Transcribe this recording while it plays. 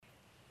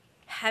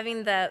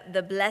having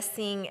the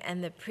blessing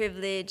and the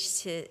privilege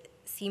to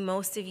see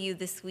most of you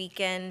this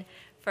weekend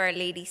for our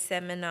ladies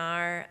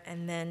seminar,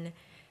 and then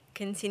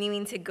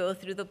continuing to go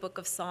through the book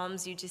of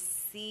Psalms, you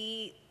just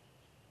see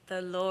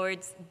the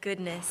Lord's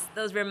goodness,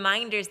 those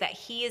reminders that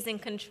he is in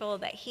control,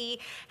 that he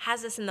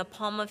has us in the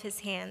palm of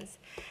his hands,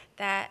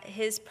 that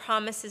his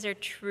promises are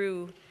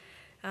true.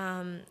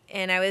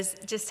 And I was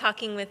just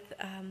talking with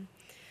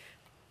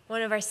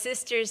one of our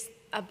sisters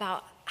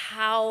about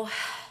how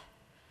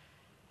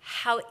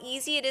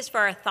easy it is for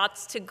our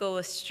thoughts to go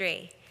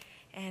astray.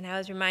 And I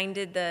was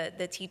reminded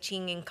the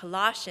teaching in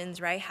Colossians,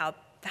 right, how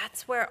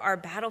that's where our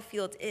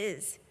battlefield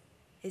is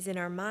in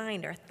our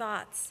mind, our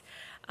thoughts.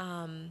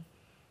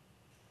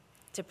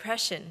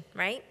 Depression,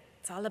 right?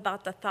 It's all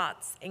about the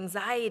thoughts.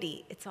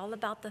 Anxiety, it's all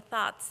about the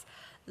thoughts.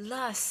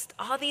 Lust,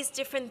 all these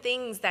different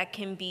things that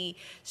can be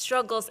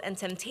struggles and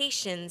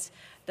temptations.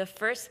 The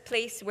first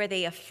place where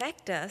they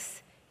affect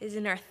us is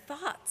in our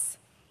thoughts.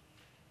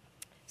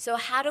 So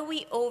how do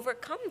we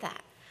overcome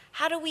that?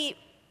 How do we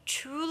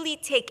truly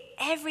take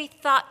every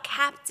thought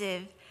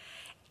captive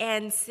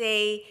and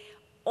say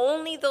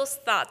only those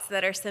thoughts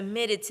that are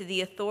submitted to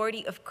the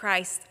authority of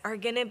Christ are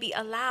going to be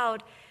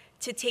allowed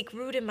to take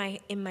root in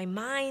my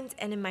mind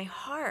and in my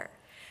heart?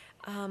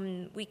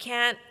 We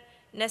can't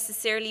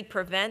necessarily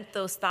prevent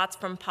those thoughts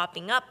from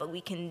popping up, but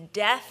we can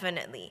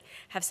definitely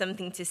have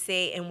something to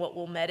say in what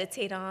we'll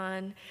meditate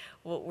on,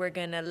 what we're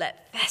going to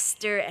let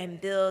fester and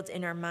build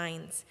in our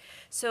minds.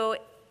 So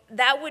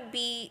that would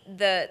be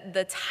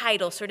the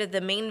title, sort of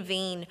the main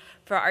vein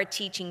for our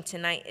teaching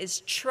tonight, is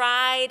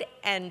Tried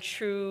and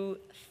True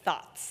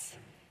Thoughts.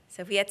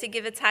 So if we had to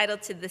give a title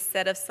to this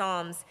set of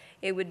Psalms,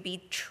 it would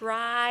be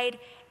Tried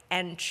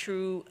and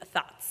True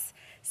Thoughts.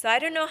 So I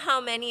don't know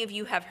how many of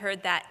you have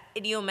heard that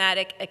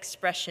idiomatic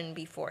expression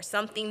before,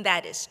 something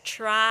that is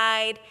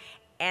tried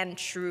and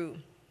true.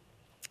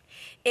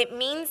 It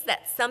means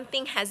that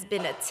something has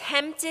been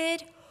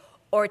attempted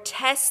or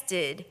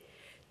tested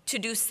to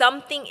do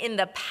something in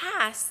the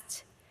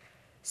past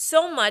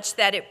so much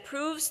that it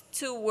proves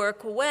to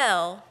work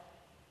well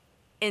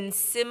in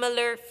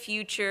similar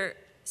future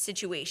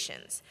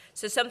situations.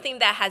 So something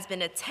that has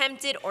been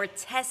attempted or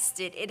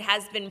tested, it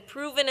has been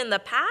proven in the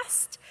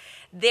past,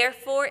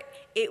 therefore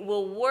it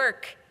will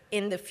work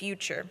in the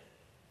future.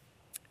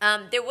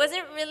 There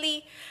wasn't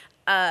really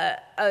a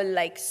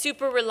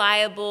super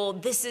reliable,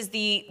 this is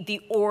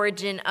the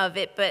origin of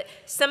it, but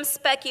some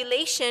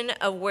speculation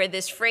of where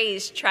this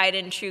phrase tried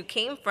and true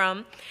came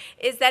from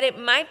is that it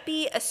might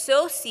be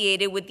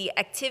associated with the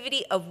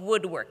activity of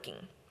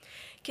woodworking.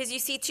 Because you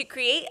see, to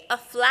create a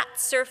flat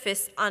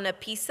surface on a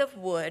piece of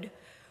wood,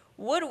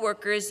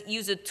 woodworkers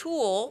use a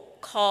tool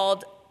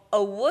called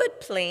a wood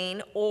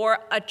plane or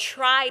a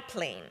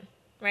triplane,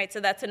 right? So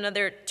that's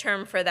another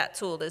term for that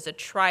tool, is a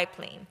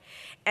triplane.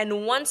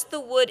 And once the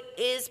wood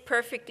is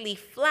perfectly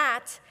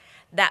flat,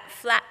 that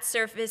flat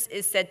surface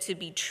is said to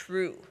be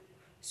true.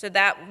 So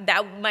that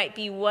might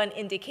be one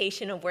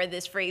indication of where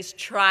this phrase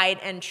tried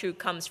and true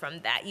comes from,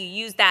 that you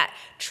use that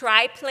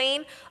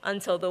triplane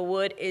until the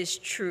wood is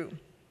true.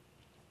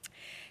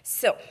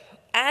 So,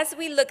 as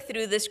we look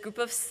through this group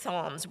of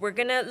Psalms, we're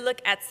going to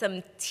look at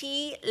some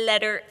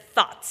T-letter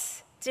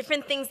thoughts,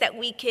 different things that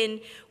we can,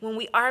 when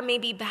we are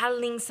maybe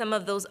battling some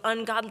of those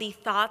ungodly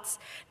thoughts,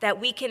 that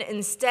we can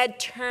instead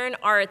turn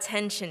our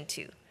attention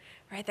to,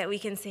 right? That we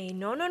can say,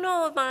 no,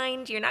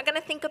 mind, you're not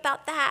going to think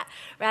about that.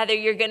 Rather,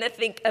 you're going to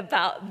think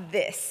about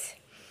this.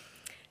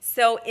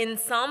 So, in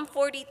Psalm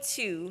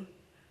 42,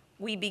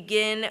 we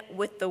begin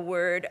with the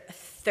word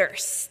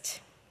thirst,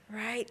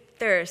 right?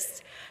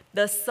 Thirst.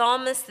 The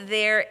psalmist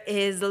there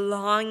is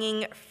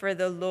longing for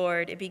the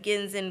Lord. It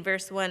begins in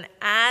verse 1,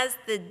 as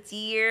the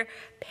deer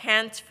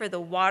pants for the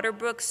water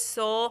brook,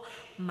 so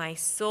my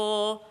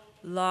soul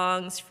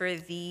longs for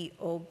thee,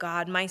 O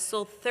God. My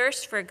soul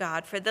thirsts for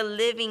God, for the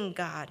living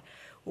God.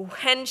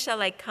 When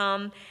shall I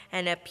come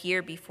and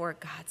appear before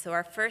God? So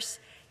our first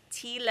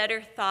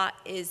T-letter thought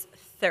is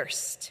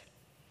thirst.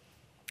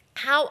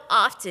 How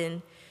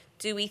often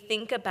do we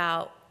think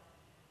about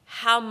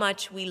how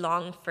much we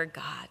long for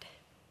God?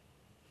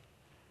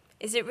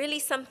 Is it really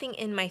something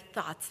in my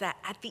thoughts that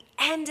at the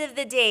end of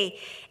the day,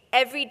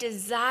 every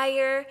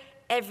desire,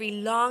 every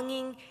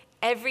longing,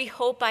 every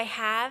hope I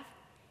have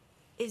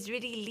is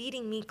really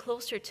leading me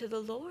closer to the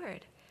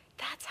Lord?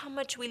 That's how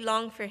much we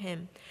long for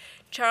him.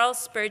 Charles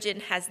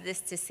Spurgeon has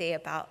this to say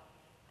about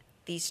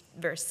these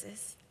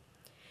verses.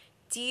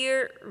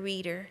 Dear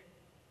reader,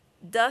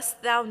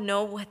 dost thou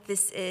know what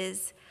this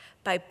is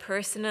by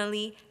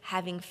personally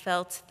having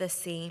felt the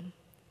same?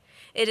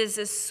 It is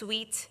a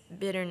sweet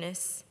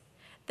bitterness.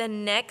 The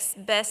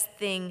next best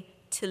thing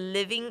to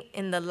living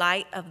in the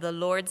light of the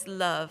Lord's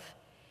love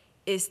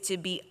is to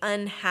be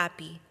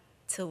unhappy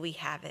till we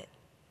have it,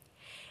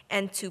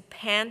 and to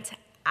pant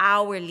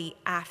hourly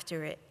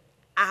after it.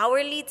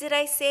 Hourly, did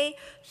I say?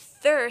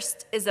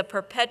 Thirst is a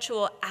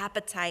perpetual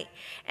appetite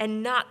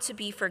and not to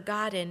be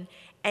forgotten,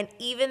 and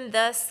even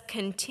thus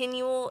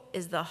continual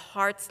is the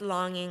heart's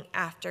longing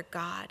after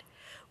God.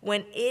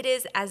 when it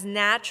is as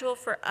natural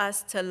for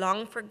us to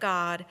long for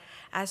God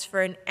as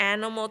for an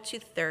animal to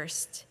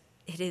thirst,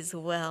 it is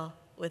well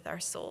with our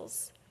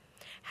souls.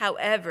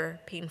 However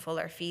painful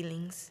our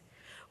feelings,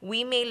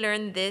 we may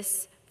learn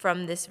this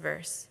from this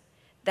verse,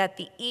 that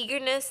the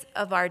eagerness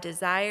of our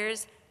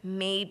desires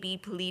may be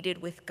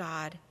pleaded with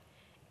God,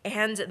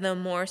 and the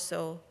more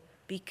so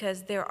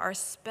because there are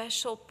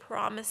special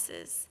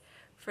promises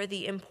for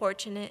the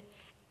importunate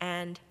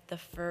and the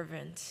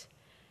fervent.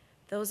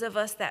 Those of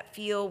us that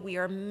feel we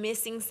are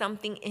missing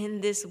something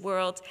in this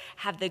world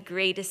have the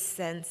greatest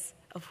sense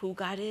of who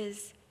God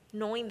is,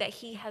 knowing that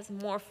he has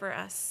more for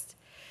us.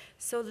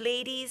 So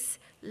ladies,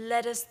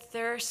 let us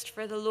thirst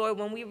for the Lord.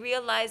 When we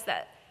realize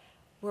that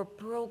we're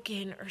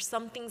broken or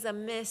something's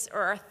amiss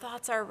or our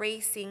thoughts are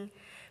racing,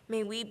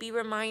 may we be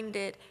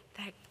reminded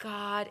that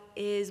God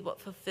is what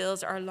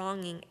fulfills our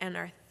longing and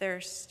our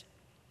thirst.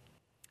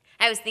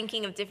 I was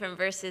thinking of different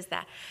verses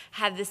that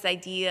have this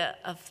idea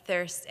of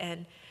thirst,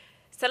 and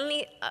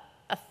suddenly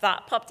a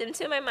thought popped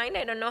into my mind.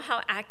 I don't know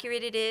how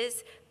accurate it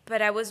is,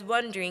 but I was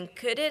wondering,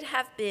 could it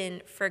have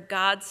been for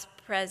God's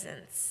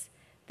presence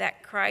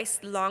that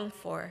Christ longed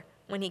for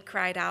when he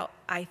cried out,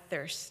 "I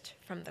thirst,"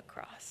 from the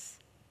cross?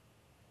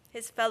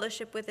 His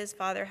fellowship with his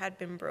Father had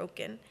been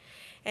broken,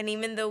 and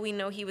even though we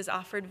know he was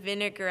offered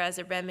vinegar as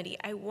a remedy,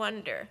 I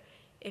wonder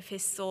if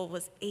his soul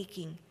was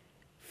aching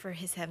for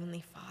his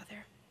heavenly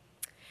Father.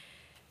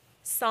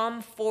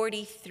 Psalm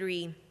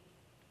 43.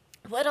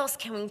 What else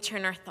can we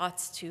turn our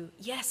thoughts to?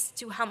 Yes,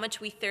 to how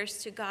much we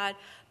thirst to God,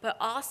 but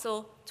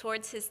also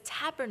towards his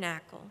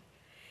tabernacle.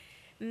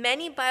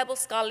 Many Bible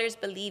scholars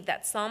believe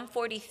that Psalm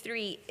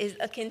 43 is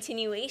a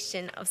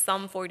continuation of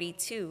Psalm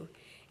 42.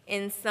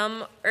 In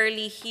some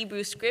early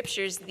Hebrew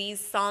scriptures, these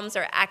psalms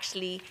are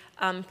actually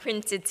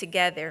printed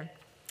together.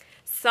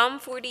 Psalm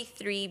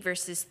 43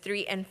 verses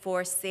 3 and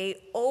 4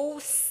 say, "Oh,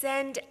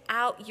 send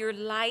out your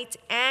light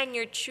and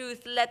your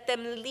truth. Let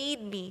them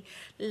lead me.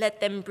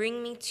 Let them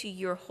bring me to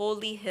your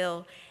holy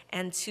hill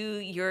and to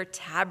your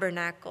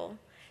tabernacle.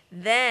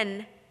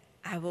 Then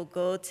I will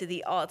go to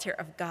the altar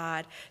of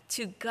God,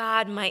 to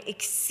God my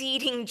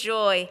exceeding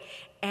joy,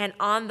 and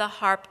on the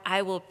harp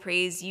I will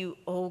praise you,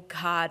 O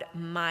God,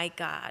 my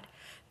God."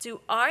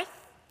 Do our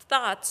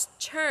thoughts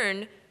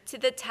turn to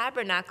the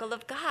tabernacle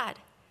of God?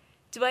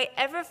 Do I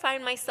ever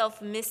find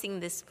myself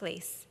missing this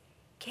place?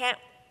 Can't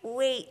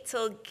wait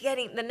till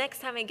the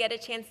next time I get a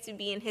chance to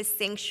be in his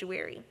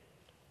sanctuary.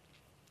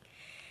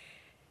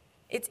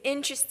 It's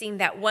interesting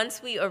that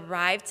once we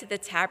arrive to the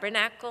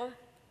tabernacle,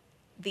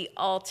 the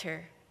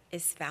altar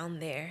is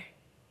found there.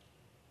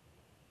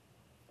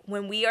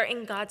 When we are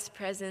in God's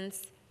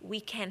presence,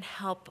 we can't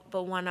help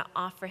but want to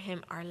offer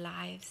him our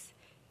lives,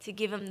 to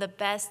give him the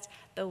best,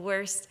 the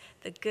worst,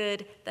 the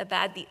good, the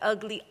bad, the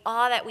ugly,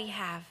 all that we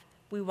have.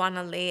 We want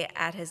to lay it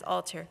at his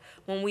altar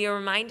when we are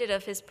reminded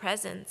of his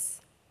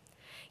presence.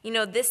 You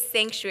know, this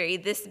sanctuary,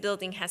 this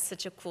building has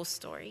such a cool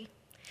story.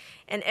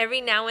 And every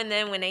now and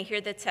then when I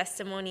hear the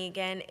testimony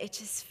again, it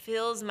just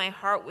fills my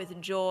heart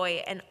with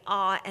joy and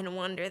awe and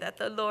wonder that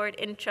the Lord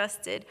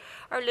entrusted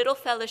our little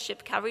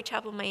fellowship, Calvary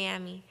Chapel,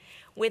 Miami,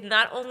 with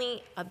not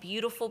only a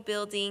beautiful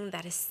building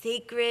that is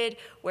sacred,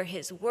 where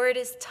his word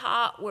is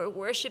taught, where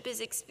worship is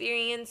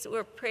experienced,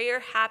 where prayer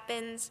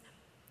happens,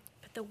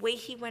 but the way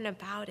he went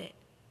about it.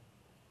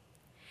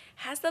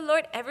 Has the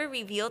Lord ever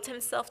revealed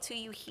himself to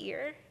you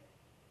here?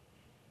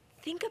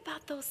 Think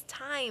about those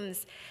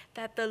times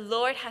that the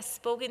Lord has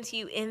spoken to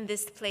you in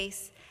this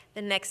place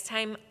the next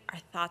time our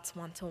thoughts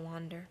want to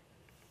wander.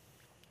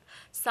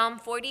 Psalm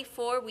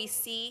 44, we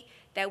see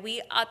that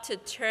we ought to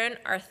turn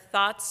our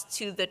thoughts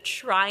to the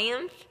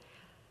triumph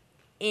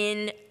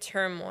in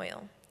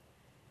turmoil.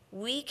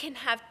 We can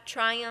have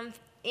triumph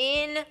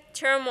in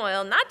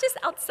turmoil, not just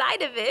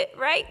outside of it,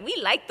 right? We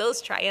like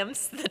those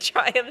triumphs, the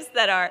triumphs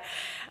that are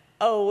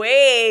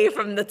away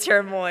from the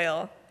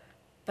turmoil.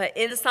 But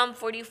in Psalm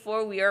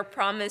 44, we are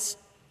promised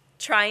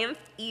triumph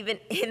even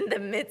in the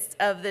midst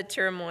of the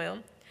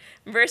turmoil.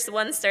 Verse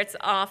 1 starts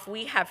off,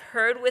 "We have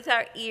heard with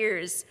our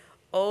ears,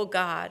 O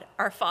God,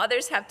 our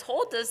fathers have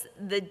told us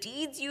the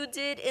deeds you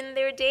did in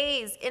their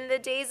days, in the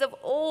days of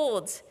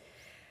old."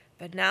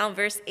 But now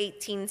verse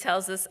 18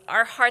 tells us,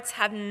 "Our hearts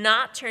have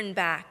not turned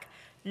back,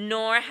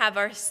 nor have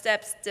our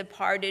steps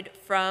departed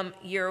from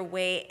your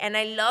way." And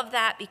I love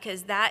that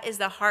because that is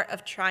the heart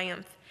of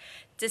triumph.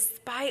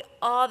 Despite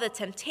all the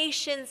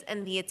temptations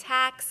and the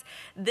attacks,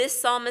 this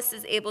psalmist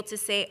is able to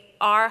say,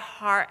 our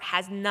heart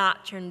has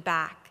not turned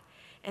back.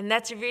 And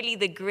that's really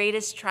the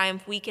greatest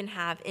triumph we can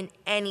have in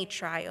any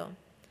trial.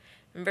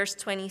 In verse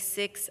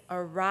 26,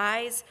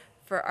 "Arise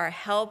for our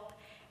help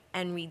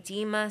and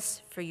redeem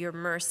us for your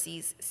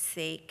mercy's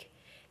sake."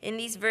 In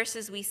these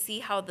verses, we see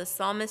how the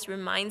psalmist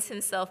reminds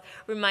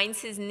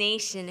his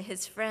nation,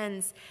 his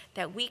friends,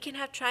 that we can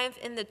have triumph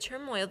in the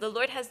turmoil. The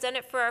Lord has done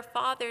it for our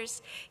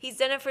fathers. He's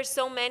done it for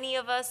so many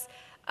of us,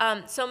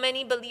 so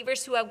many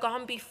believers who have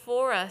gone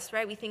before us,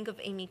 right? We think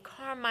of Amy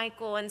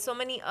Carmichael and so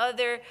many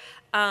other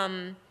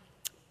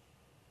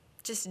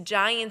just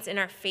giants in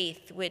our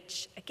faith,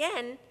 which,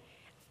 again,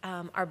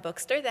 our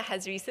bookstore that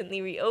has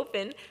recently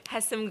reopened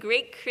has some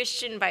great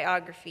Christian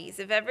biographies.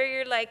 If ever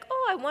you're like,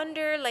 oh, I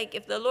wonder like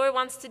if the Lord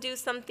wants to do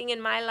something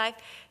in my life,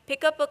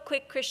 pick up a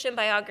quick Christian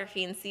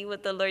biography and see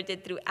what the Lord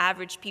did through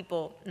average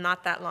people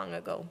not that long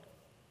ago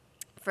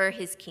for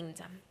his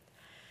kingdom.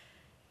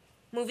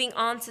 Moving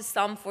on to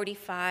Psalm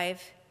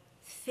 45,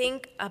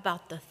 think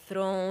about the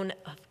throne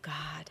of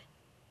God.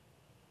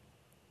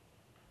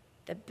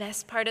 The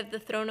best part of the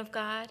throne of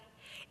God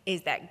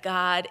is that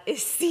God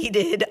is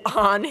seated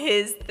on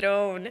his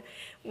throne.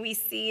 We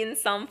see in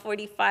Psalm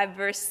 45,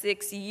 verse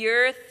 6,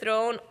 your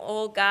throne,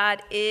 O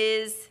God,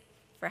 is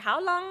for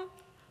how long?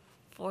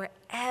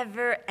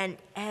 Forever and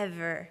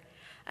ever.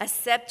 A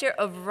scepter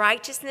of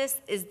righteousness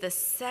is the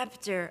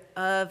scepter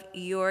of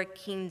your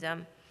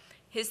kingdom.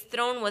 His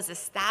throne was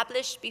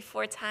established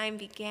before time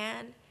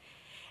began,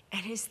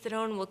 and his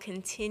throne will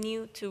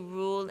continue to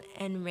rule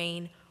and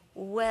reign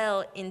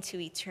well into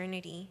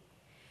eternity.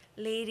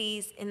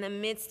 Ladies, in the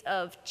midst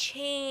of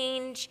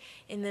change,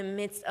 in the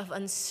midst of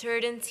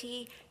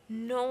uncertainty,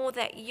 know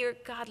that your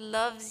God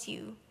loves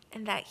you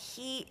and that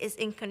he is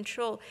in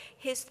control.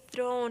 His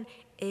throne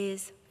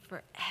is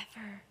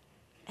forever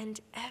and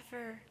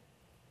ever.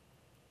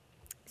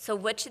 So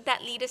what should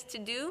that lead us to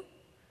do?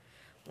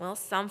 Well,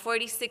 Psalm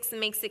 46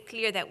 makes it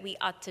clear that we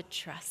ought to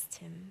trust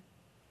him.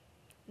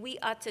 We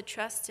ought to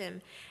trust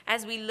him.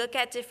 As we look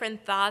at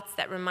different thoughts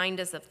that remind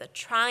us of the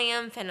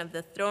triumph and of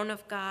the throne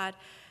of God,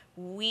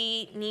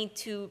 we need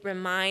to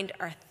remind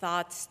our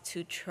thoughts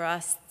to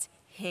trust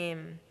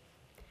him.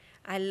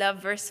 I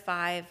love verse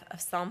 5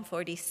 of Psalm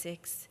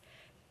 46.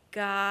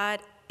 God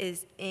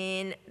is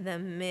in the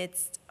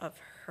midst of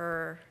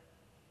her.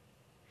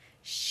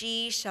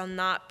 She shall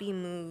not be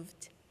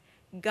moved.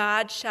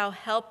 God shall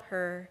help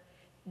her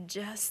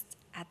just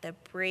at the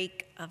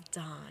break of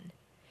dawn.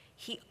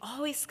 He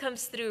always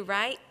comes through,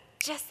 right?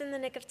 Just in the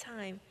nick of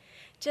time.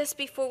 Just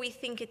before we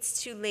think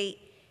it's too late,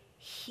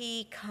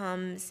 he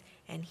comes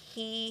and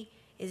he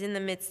is in the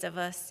midst of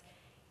us.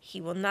 He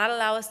will not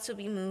allow us to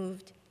be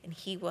moved, and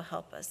he will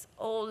help us.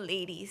 Oh,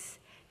 ladies,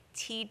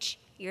 teach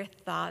your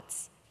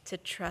thoughts to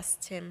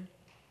trust him.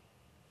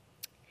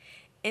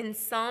 In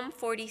Psalm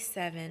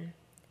 47,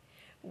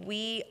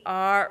 we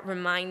are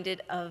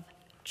reminded of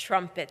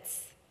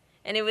trumpets.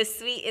 And it was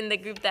sweet in the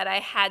group that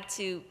I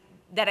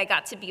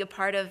got to be a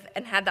part of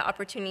and had the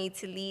opportunity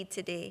to lead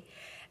today.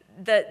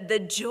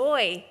 The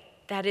joy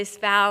that is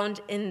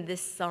found in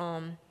this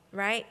psalm,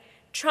 right?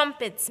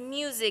 Trumpets,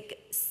 music,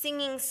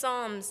 singing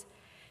psalms.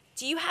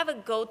 Do you have a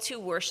go-to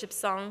worship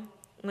song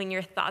when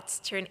your thoughts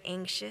turn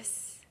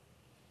anxious?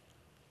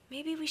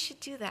 Maybe we should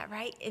do that,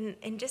 right?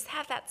 And just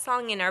have that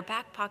song in our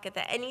back pocket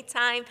that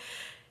anytime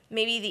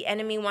maybe the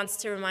enemy wants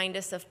to remind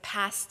us of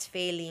past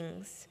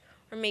failings,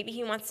 or maybe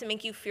he wants to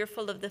make you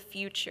fearful of the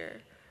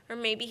future, or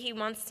maybe he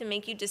wants to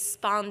make you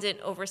despondent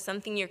over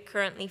something you're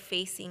currently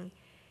facing.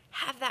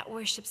 Have that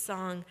worship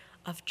song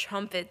of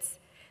trumpets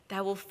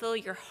that will fill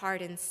your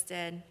heart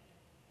instead.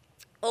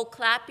 Oh,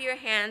 clap your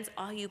hands,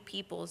 all you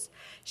peoples.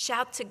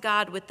 Shout to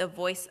God with the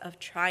voice of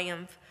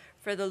triumph,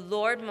 for the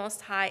Lord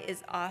Most High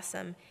is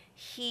awesome.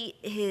 He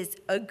is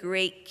a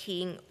great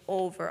king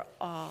over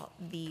all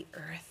the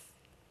earth.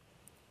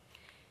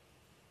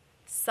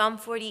 Psalm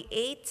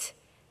 48,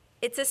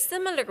 it's a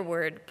similar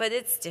word, but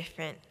it's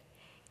different.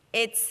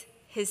 It's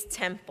his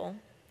temple.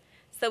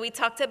 So we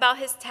talked about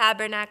his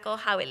tabernacle,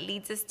 how it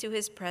leads us to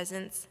his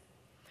presence.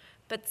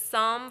 But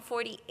Psalm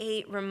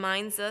 48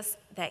 reminds us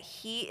that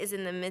he is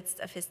in the midst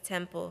of his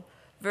temple.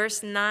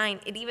 Verse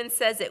 9, it even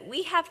says it,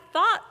 we have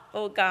thought,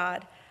 O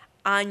God,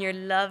 on your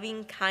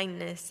loving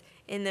kindness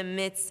in the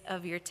midst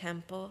of your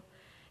temple.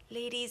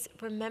 Ladies,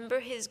 remember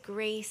his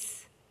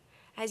grace.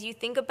 As you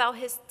think about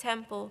his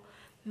temple,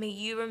 may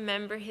you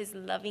remember his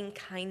loving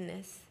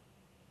kindness.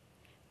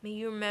 May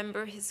you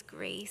remember his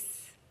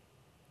grace.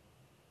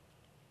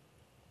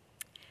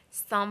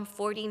 Psalm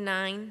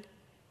 49,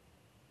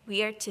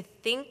 we are to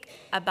think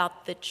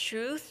about the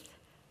truth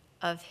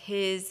of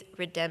his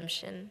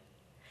redemption.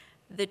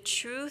 The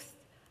truth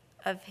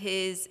of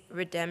his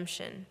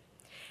redemption.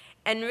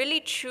 And really,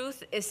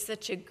 truth is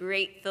such a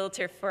great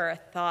filter for our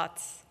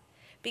thoughts,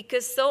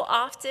 because so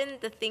often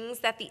the things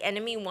that the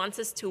enemy wants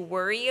us to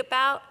worry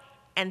about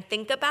and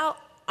think about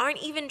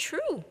aren't even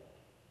true.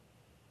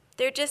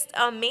 They're just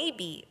a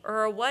maybe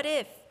or a what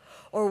if,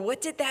 or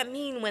what did that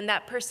mean when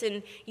that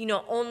person,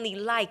 only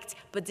liked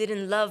but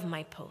didn't love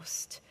my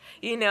post,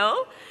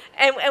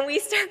 And we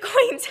start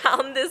going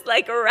down this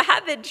like a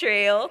rabbit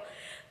trail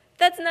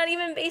that's not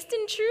even based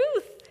in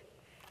truth.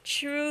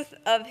 Truth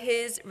of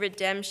his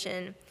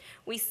redemption.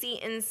 We see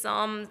in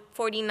Psalm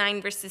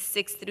 49, verses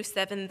 6 through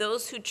 7,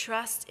 those who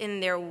trust in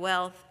their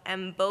wealth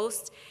and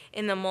boast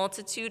in the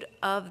multitude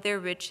of their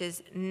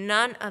riches,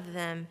 none of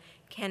them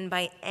can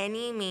by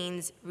any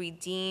means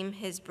redeem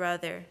his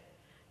brother,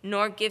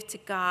 nor give to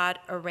God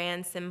a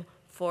ransom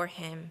for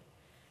him.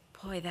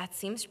 Boy, that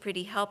seems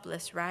pretty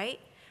helpless, right?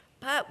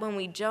 But when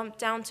we jump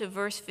down to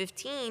verse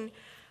 15,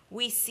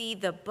 we see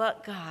the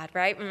but God,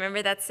 right?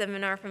 Remember that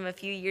seminar from a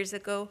few years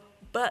ago?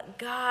 But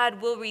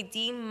God will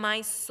redeem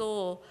my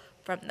soul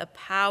from the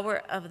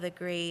power of the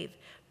grave,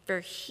 for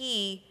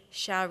he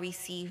shall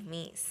receive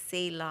me.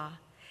 Selah.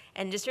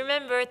 And just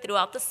remember,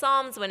 throughout the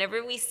Psalms,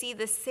 whenever we see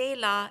the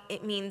Selah,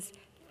 it means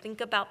think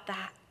about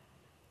that.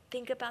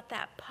 Think about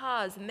that.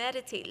 Pause,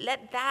 meditate.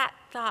 Let that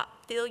thought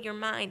fill your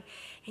mind.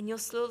 And you'll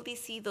slowly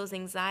see those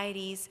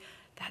anxieties,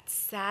 that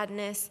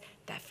sadness,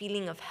 that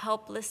feeling of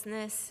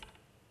helplessness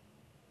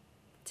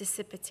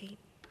dissipate.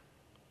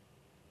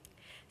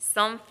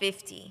 Psalm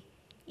 50.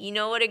 You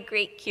know what a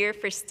great cure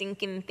for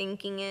stinking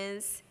thinking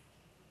is?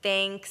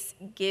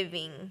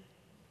 Thanksgiving.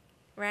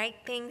 Right?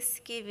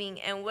 Thanksgiving.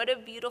 And what a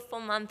beautiful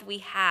month we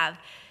have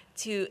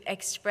to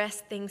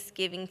express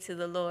thanksgiving to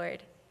the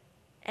Lord.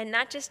 And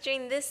not just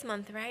during this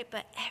month, right?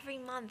 But every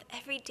month,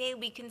 every day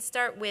we can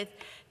start with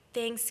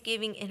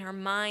thanksgiving in our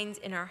minds,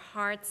 in our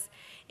hearts,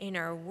 in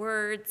our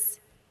words.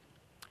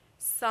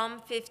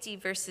 Psalm 50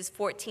 verses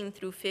 14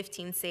 through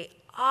 15 say,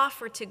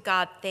 offer to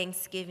God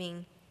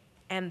thanksgiving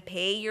and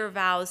pay your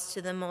vows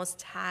to the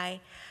Most High.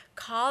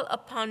 Call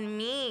upon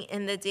me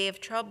in the day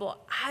of trouble.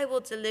 I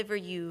will deliver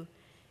you,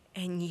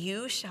 and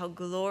you shall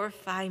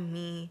glorify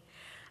me.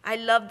 I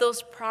love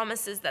those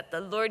promises that the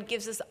Lord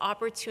gives us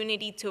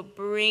opportunity to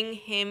bring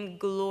him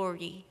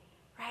glory,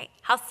 right?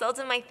 How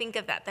seldom I think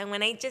of that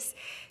when I just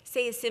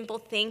say a simple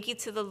thank you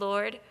to the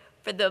Lord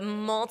for the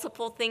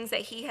multiple things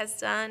that he has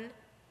done,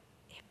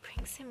 it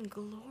brings him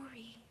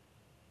glory.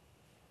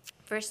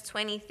 Verse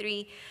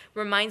 23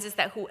 reminds us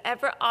that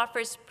whoever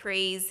offers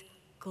praise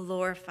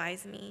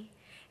glorifies me,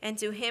 and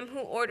to him who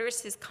orders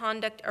his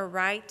conduct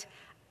aright,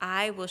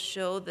 I will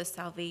show the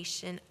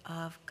salvation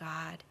of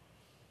God.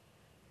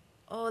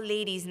 Oh,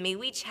 ladies, may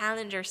we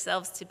challenge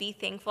ourselves to be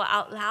thankful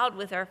out loud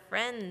with our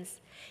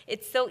friends.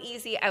 It's so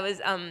easy. I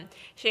was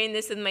sharing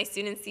this with my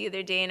students the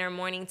other day in our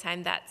morning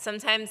time that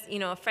sometimes,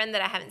 a friend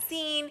that I haven't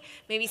seen,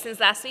 maybe since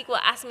last week, will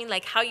ask me,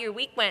 how your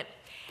week went.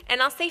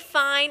 And I'll say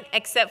fine,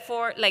 except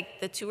for,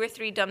 the 2 or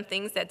 3 dumb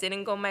things that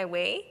didn't go my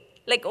way.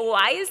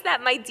 Why is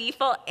that my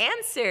default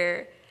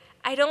answer?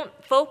 I don't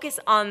focus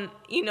on,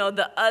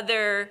 the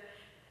other.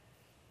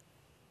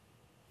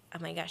 Oh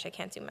my gosh, I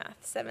can't do math.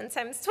 7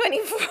 times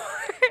 24.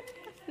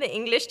 The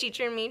English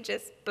teacher in me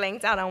just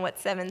blanked out on what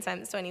 7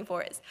 times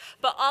 24 is.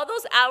 But all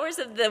those hours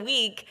of the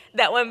week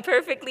that went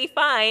perfectly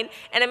fine,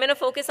 and I'm going to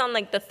focus on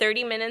the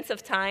 30 minutes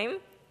of time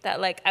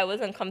that I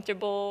was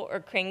uncomfortable or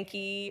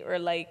cranky or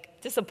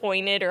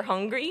disappointed or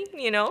hungry,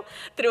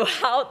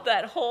 throughout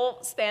that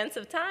whole span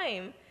of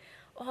time.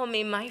 Oh,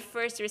 may my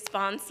first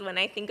response when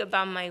I think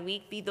about my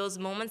week be those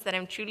moments that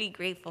I'm truly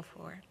grateful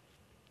for.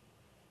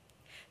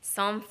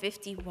 Psalm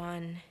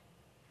 51.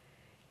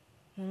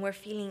 When we're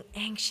feeling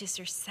anxious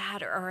or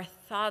sad or our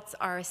thoughts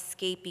are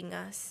escaping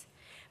us,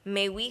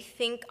 may we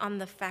think on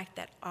the fact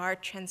that our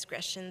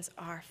transgressions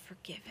are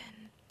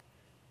forgiven.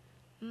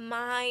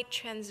 My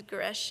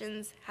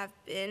transgressions have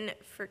been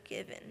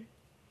forgiven.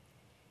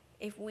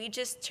 If we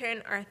just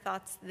turn our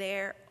thoughts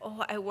there,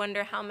 I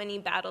wonder how many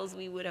battles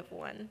we would have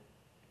won.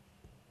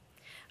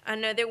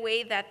 Another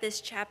way that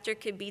this chapter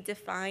could be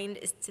defined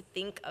is to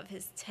think of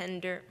his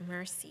tender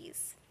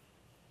mercies.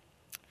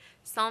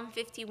 Psalm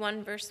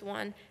 51, verse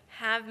 1,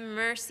 have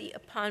mercy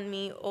upon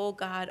me, O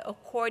God,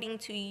 according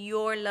to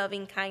your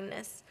loving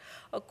kindness,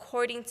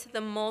 according to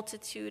the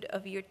multitude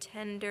of your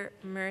tender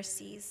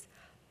mercies.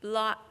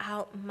 Blot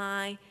out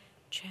my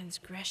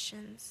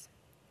transgressions.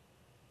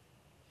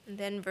 And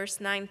then verse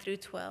 9 through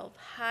 12,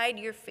 hide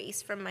your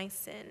face from my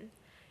sin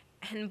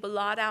and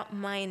blot out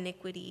my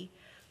iniquity.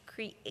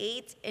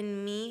 Create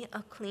in me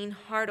a clean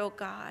heart, O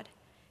God,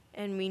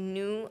 and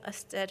renew a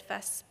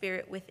steadfast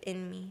spirit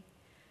within me.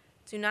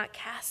 Do not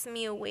cast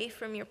me away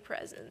from your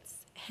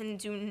presence, and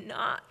do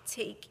not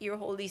take your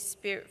Holy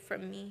Spirit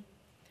from me.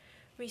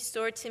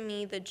 Restore to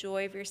me the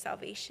joy of your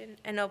salvation,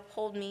 and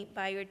uphold me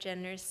by your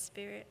generous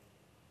spirit.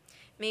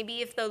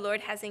 Maybe if the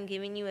Lord hasn't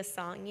given you a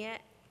song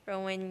yet, for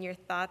when your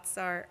thoughts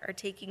are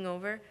taking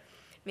over,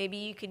 maybe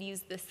you could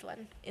use this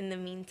one in the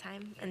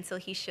meantime until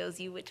he shows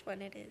you which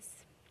one it is.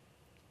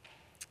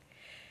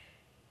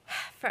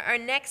 For our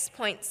next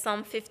point,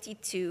 Psalm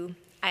 52,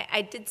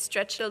 I did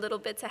stretch it a little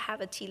bit to have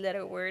a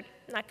T-letter word.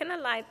 Not going to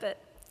lie, but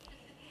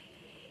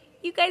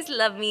you guys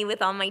love me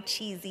with all my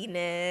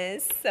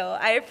cheesiness, so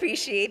I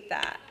appreciate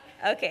that.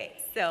 Okay,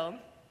 so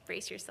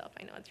brace yourself.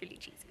 I know it's really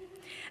cheesy.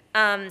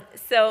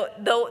 So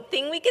the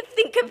thing we could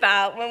think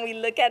about when we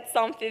look at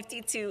Psalm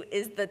 52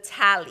 is the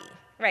tally,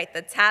 right?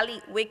 The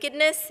tally,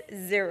 wickedness,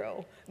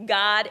 0.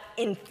 God,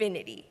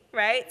 infinity,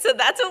 right? So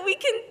that's what we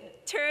can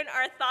turn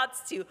our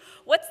thoughts to.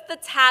 What's the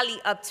tally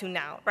up to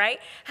now, right?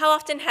 How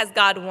often has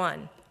God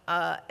won?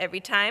 Every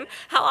time.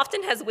 How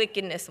often has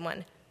wickedness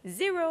won?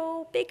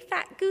 0. Big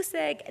fat goose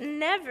egg.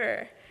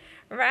 Never,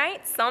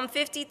 right? Psalm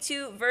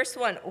 52, verse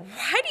 1.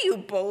 Why do you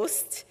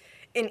boast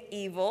in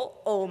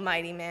evil, O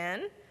mighty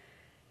man?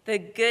 The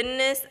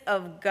goodness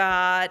of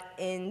God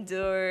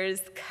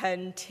endures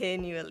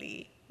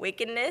continually.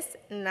 Wickedness,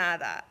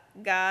 nada.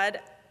 God,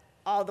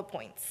 all the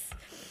points.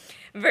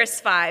 Verse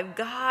 5,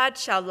 God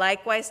shall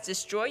likewise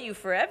destroy you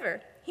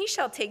forever. he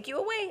shall take you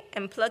away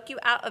and pluck you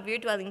out of your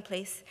dwelling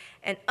place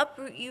and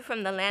uproot you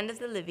from the land of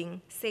the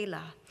living,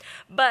 Selah.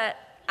 But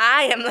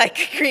I am like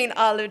a green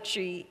olive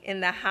tree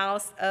in the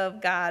house of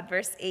God.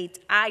 Verse 8,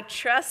 I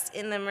trust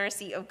in the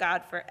mercy of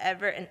God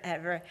forever and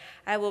ever.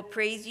 I will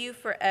praise you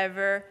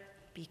forever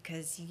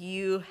because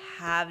you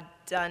have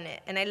done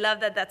it. And I love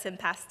that that's in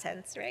past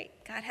tense, right?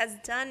 God has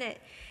done it.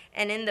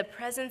 And in the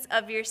presence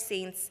of your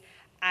saints,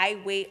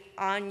 I wait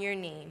on your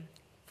name,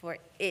 for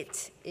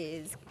it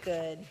is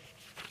good.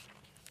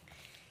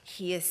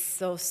 He is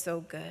so,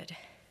 so good.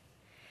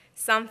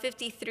 Psalm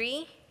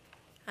 53,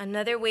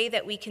 another way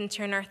that we can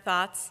turn our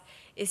thoughts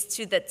is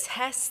to the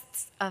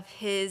tests of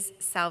his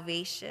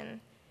salvation.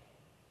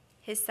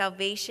 His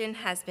salvation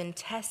has been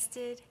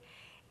tested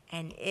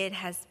and it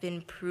has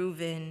been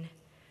proven.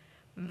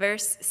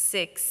 Verse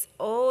 6,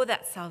 oh,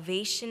 that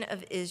salvation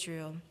of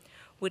Israel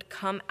would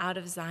come out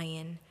of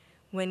Zion.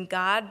 When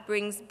God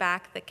brings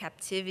back the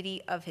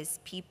captivity of his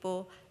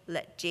people,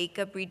 let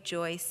Jacob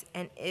rejoice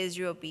and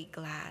Israel be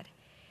glad.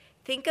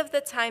 Think of the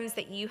times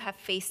that you have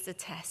faced a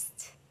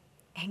test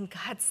and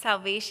God's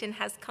salvation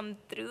has come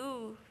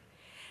through.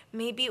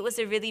 Maybe it was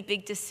a really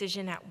big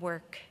decision at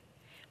work.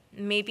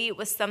 Maybe it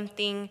was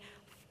something,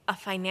 a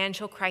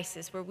financial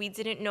crisis where we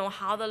didn't know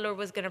how the Lord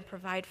was going to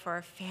provide for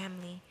our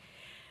family.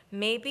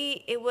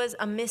 Maybe it was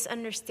a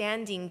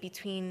misunderstanding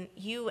between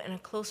you and a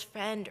close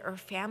friend or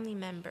family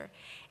member,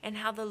 and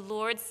how the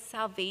Lord's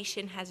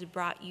salvation has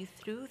brought you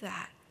through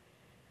that.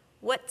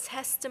 What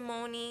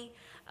testimony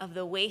of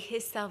the way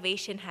his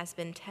salvation has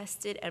been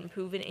tested and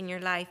proven in your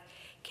life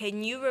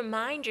can you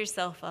remind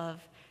yourself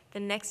of the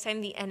next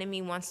time the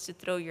enemy wants to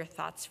throw your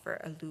thoughts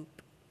for a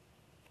loop?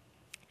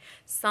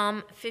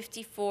 Psalm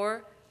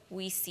 54,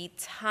 we see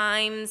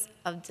times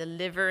of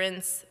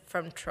deliverance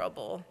from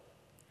trouble.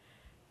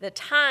 The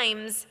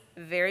times,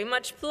 very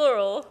much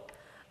plural,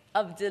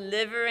 of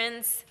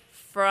deliverance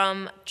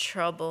from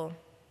trouble.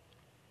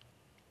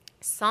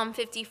 Psalm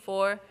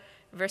 54,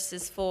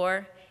 verses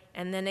 4,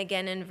 and then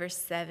again in verse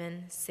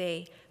 7,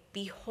 say,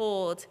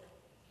 behold,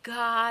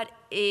 God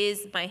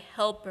is my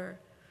helper.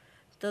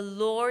 The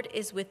Lord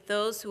is with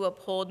those who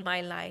uphold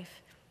my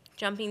life.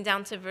 Jumping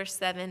down to verse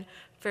 7,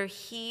 for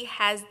he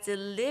has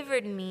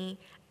delivered me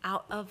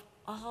out of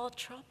all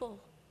trouble.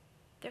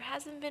 There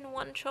hasn't been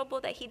one trouble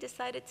that he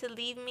decided to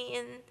leave me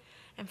in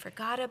and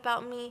forgot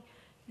about me.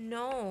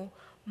 No,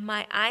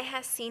 my eye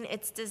has seen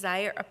its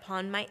desire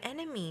upon my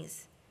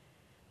enemies.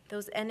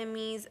 Those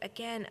enemies,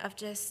 again, of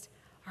just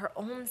our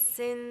own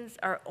sins,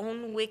 our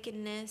own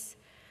wickedness.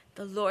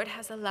 The Lord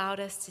has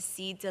allowed us to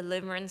see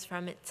deliverance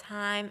from it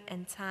time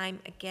and time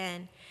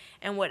again.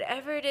 And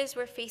whatever it is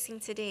we're facing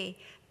today,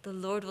 the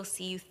Lord will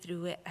see you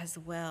through it as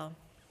well.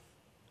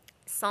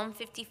 Psalm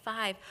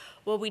 55,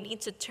 what we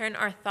need to turn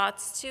our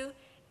thoughts to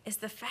is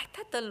the fact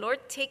that the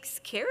Lord takes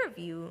care of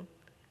you.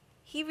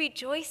 He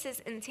rejoices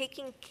in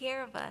taking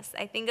care of us.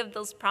 I think of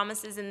those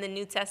promises in the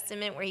New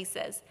Testament where he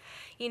says,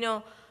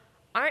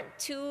 aren't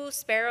 2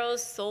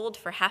 sparrows sold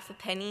for half a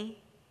penny?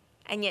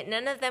 And yet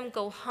none of them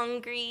go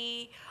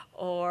hungry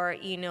or,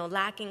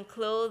 lacking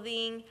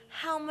clothing.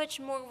 How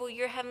much more will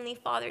your Heavenly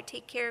Father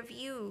take care of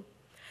you?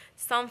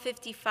 Psalm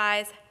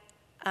 55,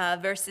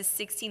 verses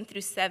 16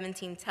 through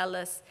 17 tell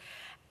us,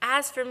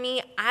 as for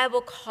me, I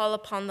will call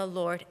upon the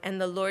Lord,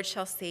 and the Lord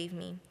shall save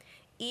me.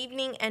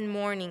 Evening and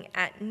morning,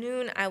 at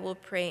noon I will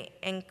pray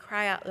and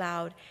cry out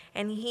loud,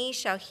 and he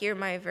shall hear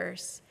my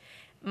voice.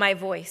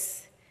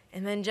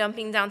 And then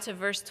jumping down to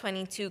verse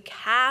 22,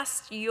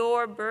 cast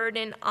your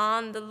burden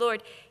on the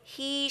Lord.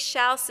 He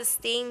shall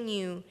sustain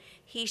you.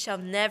 He shall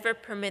never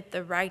permit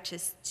the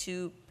righteous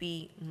to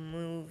be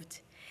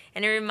moved.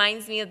 And it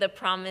reminds me of the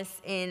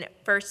promise in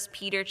 1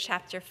 Peter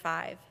chapter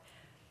 5.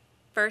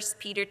 1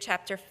 Peter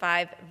chapter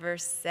 5,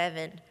 verse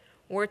 7,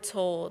 we're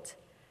told,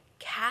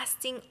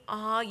 casting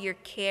all your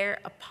care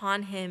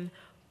upon him,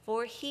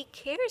 for he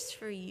cares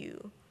for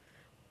you.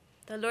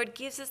 The Lord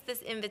gives us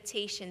this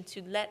invitation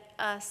to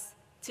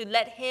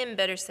let him,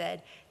 better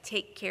said,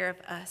 take care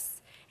of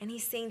us. And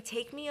he's saying,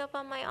 take me up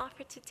on my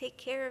offer to take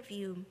care of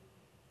you.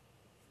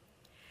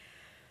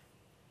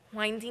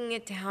 Winding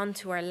it down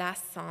to our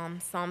last psalm,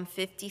 Psalm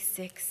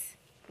 56.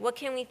 What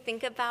can we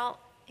think about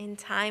in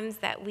times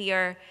that we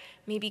are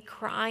maybe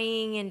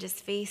crying and just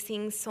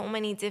facing so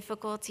many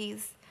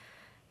difficulties?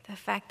 The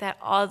fact that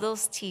all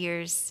those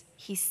tears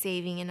he's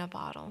saving in a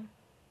bottle.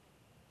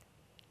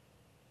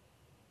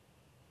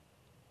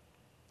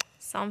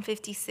 Psalm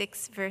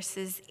 56,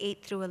 verses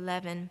 8 through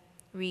 11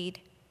 read,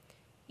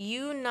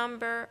 you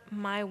number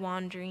my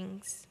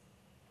wanderings.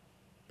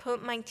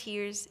 Put my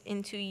tears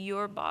into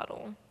your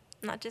bottle.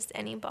 Not just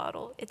any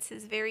bottle, it's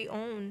his very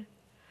own.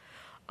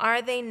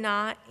 Are they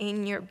not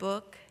in your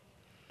book?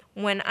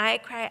 When I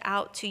cry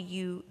out to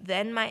you,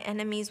 then my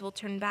enemies will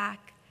turn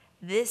back.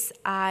 This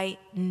I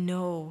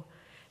know,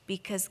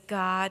 because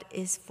God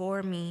is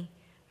for me.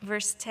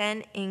 Verse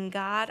 10, in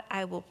God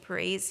I will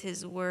praise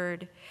his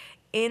word.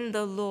 In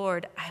the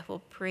Lord I will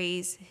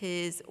praise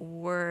his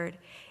word.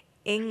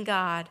 In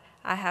God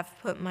I have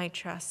put my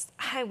trust.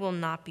 I will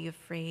not be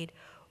afraid.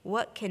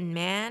 What can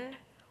man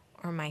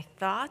or my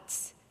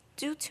thoughts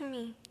do to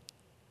me?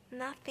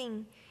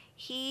 Nothing.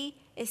 He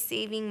is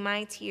saving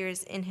my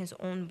tears in his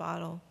own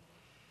bottle.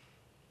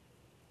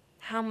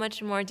 How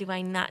much more do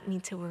I not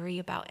need to worry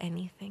about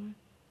anything?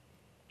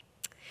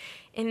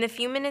 In the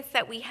few minutes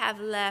that we have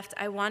left,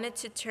 I wanted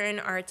to turn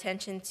our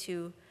attention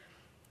to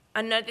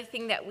another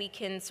thing that we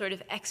can sort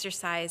of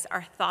exercise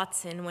our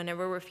thoughts in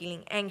whenever we're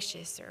feeling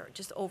anxious or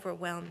just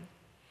overwhelmed.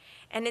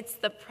 And it's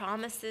the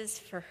promises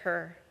for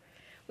her.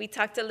 We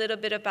talked a little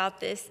bit about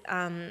this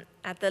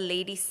at the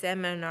ladies'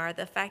 seminar,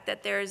 the fact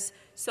that there's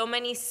so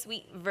many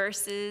sweet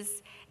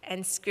verses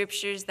and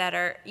scriptures that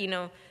are,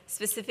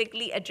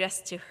 specifically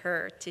addressed to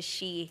her, to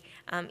she.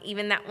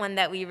 Even that one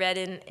that we read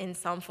in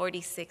Psalm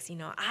 46,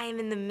 I am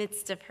in the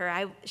midst of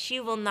her. She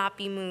will not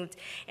be moved.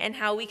 And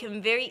how we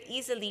can very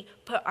easily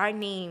put our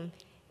name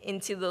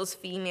into those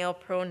female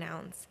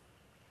pronouns.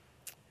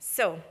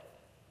 So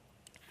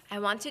I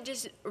want to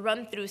just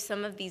run through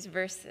some of these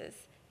verses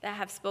that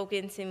have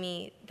spoken to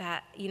me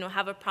that,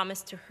 have a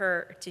promise to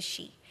her or to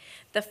she.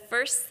 The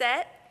first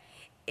set,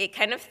 it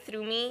kind of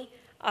threw me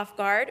off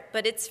guard,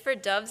 but it's for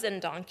doves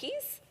and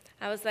donkeys.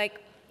 I was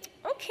like,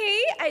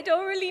 okay, I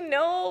don't really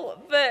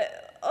know,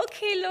 but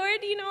okay, Lord,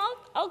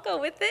 I'll go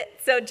with it.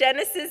 So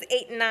Genesis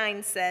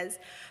 8:9 says,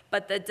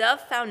 "But the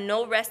dove found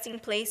no resting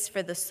place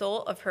for the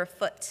sole of her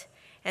foot,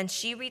 and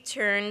she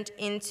returned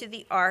into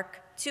the ark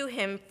to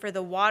him, for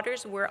the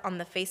waters were on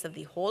the face of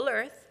the whole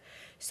earth.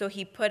 So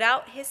he put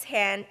out his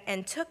hand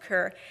and took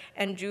her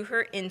and drew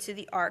her into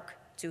the ark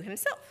to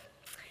himself."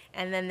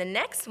 And then the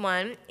next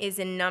one is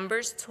in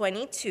Numbers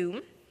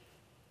 22.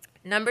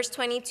 Numbers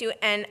 22,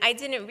 and I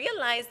didn't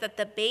realize that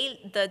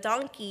the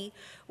donkey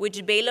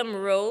which Balaam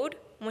rode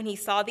when he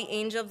saw the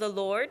angel of the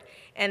Lord,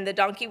 and the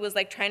donkey was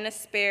like trying to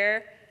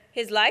spare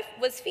his life,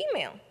 was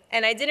female.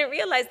 And I didn't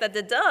realize that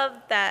the dove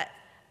that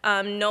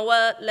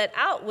Noah let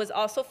out was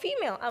also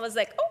female. I was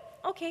like,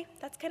 oh, okay,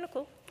 that's kind of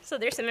cool. So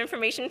there's some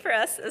information for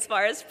us as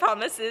far as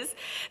promises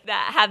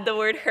that have the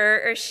word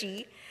her or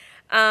she.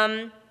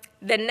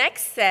 The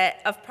next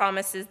set of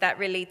promises that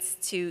relates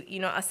to,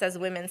 us as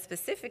women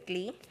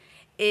specifically,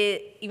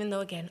 even though,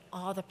 again,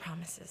 all the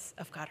promises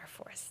of God are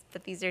for us,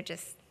 but these are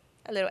just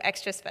a little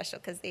extra special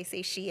because they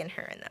say she and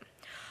her in them,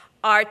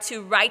 are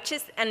to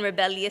righteous and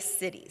rebellious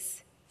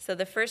cities. So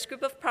the first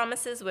group of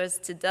promises was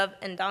to dove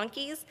and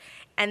donkeys,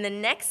 and the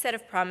next set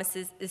of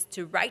promises is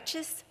to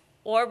righteous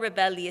or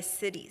rebellious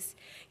cities.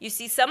 You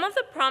see, some of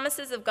the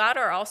promises of God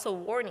are also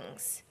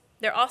warnings.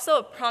 They're also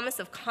a promise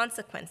of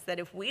consequence, that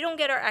if we don't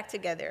get our act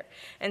together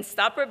and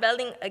stop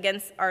rebelling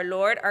against our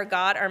Lord, our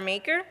God, our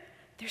Maker,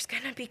 there's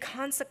going to be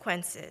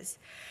consequences.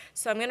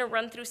 So I'm going to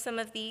run through some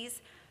of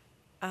these.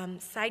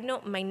 Side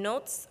note, my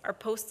notes are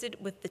posted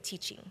with the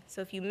teaching.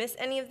 So if you miss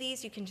any of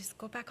these, you can just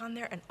go back on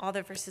there and all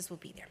the verses will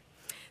be there.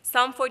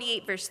 Psalm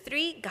 48, verse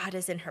 3, God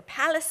is in her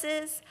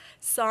palaces.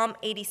 Psalm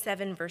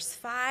 87, verse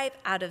 5,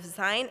 out of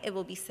Zion it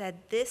will be said,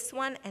 this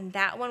one and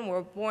that one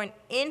were born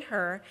in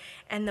her,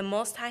 and the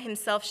Most High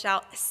himself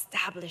shall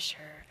establish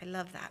her. I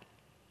love that.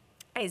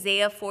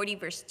 Isaiah 40,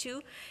 verse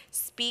 2,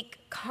 speak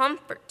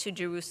comfort to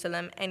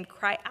Jerusalem and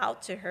cry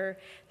out to her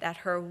that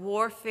her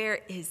warfare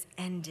is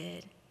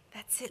ended.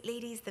 That's it,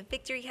 ladies. The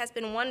victory has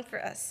been won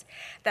for us.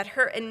 That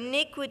her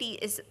iniquity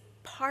is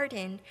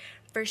pardoned,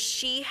 for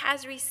she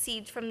has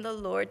received from the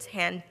Lord's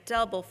hand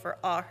double for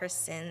all her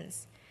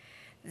sins.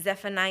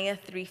 Zephaniah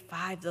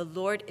 3:5, the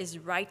Lord is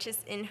righteous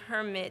in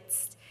her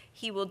midst.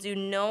 He will do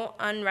no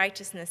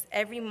unrighteousness.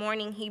 Every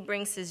morning he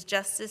brings his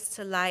justice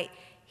to light.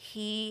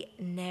 He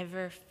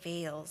never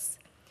fails.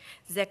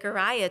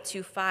 Zechariah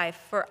 2:5,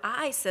 for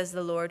I, says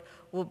the Lord,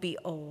 will be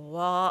a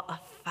wall of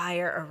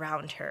fire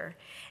around her,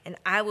 and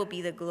I will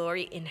be the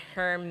glory in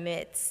her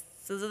midst.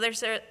 So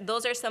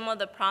those are some of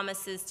the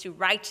promises to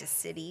righteous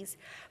cities.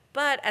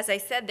 But as I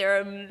said, there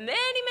are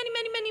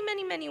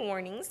many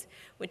warnings,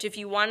 which if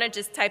you want to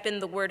just type in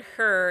the word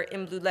her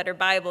in Blue Letter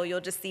Bible,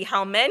 you'll just see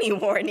how many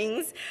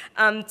warnings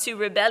to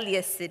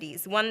rebellious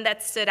cities. One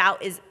that stood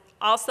out is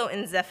also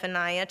in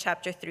Zephaniah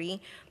chapter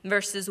 3,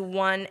 verses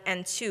 1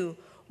 and 2.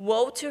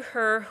 Woe to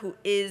her who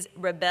is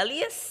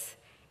rebellious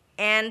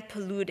and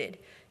polluted,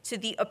 to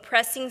the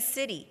oppressing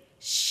city.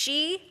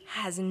 She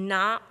has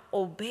not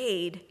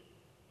obeyed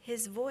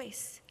his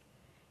voice.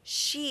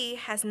 She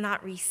has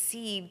not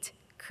received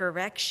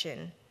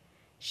correction.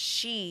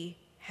 She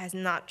has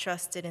not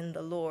trusted in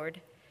the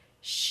Lord.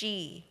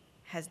 She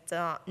has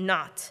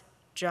not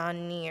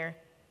drawn near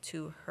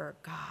to her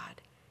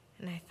God.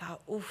 And I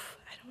thought, oof,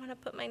 I don't want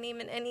to put my name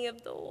in any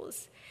of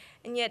those.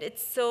 And yet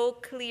it's so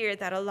clear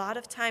that a lot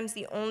of times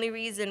the only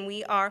reason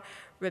we are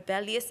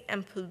rebellious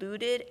and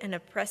polluted and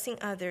oppressing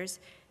others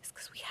is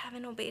because we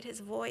haven't obeyed his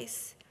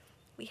voice.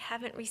 We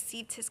haven't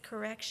received his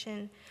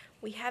correction.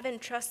 We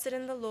haven't trusted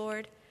in the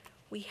Lord.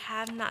 We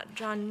have not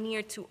drawn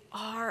near to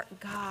our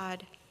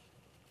God.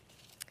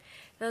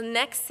 The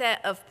next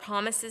set of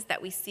promises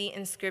that we see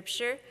in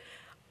Scripture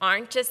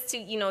aren't just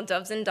to,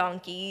 doves and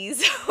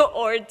donkeys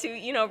or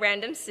to,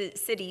 random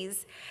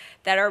cities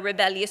that are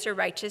rebellious or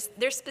righteous.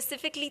 They're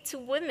specifically to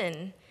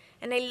women.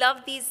 And I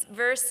love these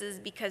verses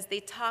because they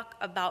talk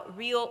about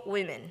real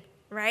women,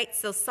 right?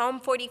 So Psalm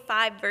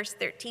 45, verse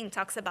 13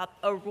 talks about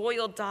a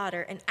royal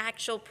daughter, an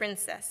actual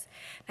princess,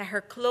 that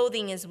her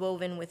clothing is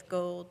woven with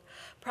gold.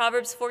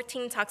 Proverbs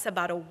 14 talks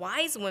about a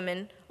wise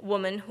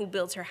woman who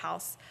builds her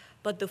house,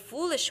 but the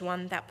foolish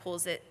one that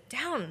pulls it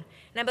down.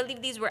 And I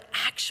believe these were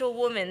actual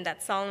women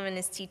that Solomon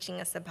is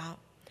teaching us about.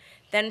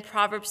 Then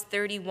Proverbs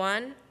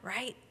 31,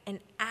 right? An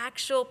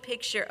actual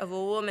picture of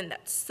a woman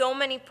that so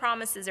many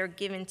promises are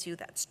given to,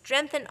 that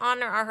strength and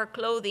honor are her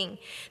clothing,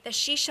 that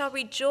she shall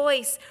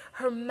rejoice.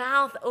 Her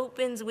mouth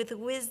opens with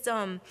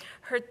wisdom.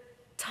 Her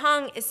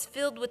tongue is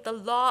filled with the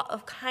law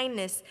of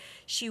kindness.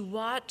 She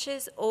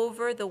watches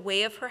over the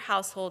way of her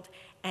household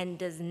and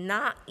does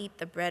not eat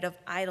the bread of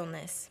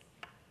idleness.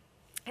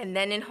 And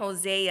then in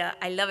Hosea,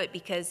 I love it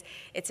because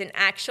it's an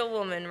actual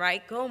woman,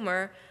 right?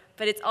 Gomer,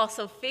 but it's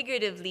also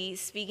figuratively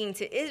speaking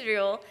to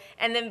Israel.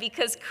 And then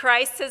because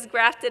Christ has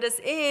grafted us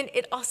in,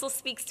 it also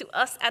speaks to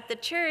us at the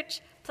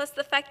church, plus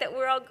the fact that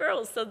we're all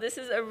girls. So this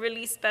is a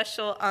really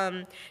special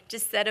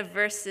just set of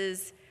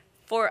verses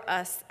for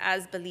us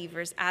as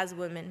believers, as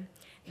women.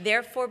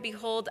 Therefore,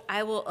 behold,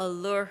 I will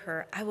allure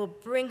her. I will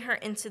bring her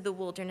into the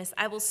wilderness.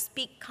 I will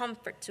speak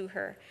comfort to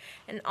her.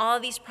 And all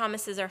these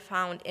promises are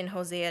found in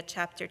Hosea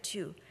chapter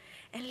 2.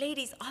 And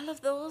ladies, all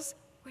of those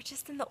were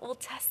just in the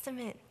Old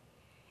Testament.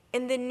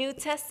 In the New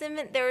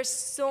Testament, there are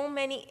so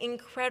many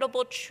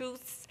incredible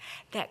truths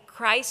that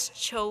Christ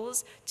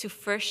chose to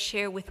first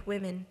share with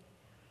women.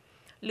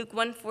 Luke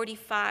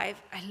 1:45,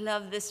 I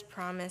love this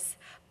promise.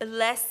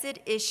 Blessed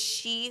is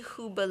she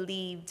who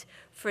believed,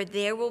 for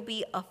there will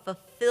be a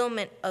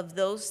fulfillment of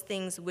those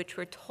things which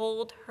were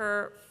told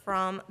her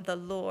from the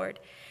Lord.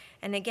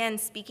 And again,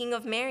 speaking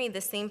of Mary, the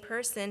same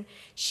person,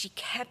 she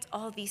kept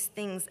all these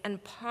things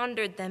and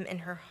pondered them in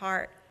her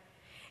heart.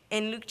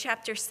 In Luke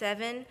chapter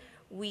 7,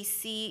 we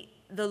see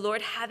the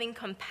Lord having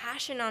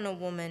compassion on a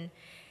woman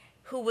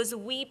who was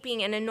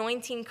weeping and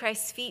anointing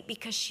Christ's feet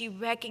because she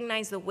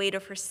recognized the weight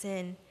of her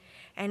sin.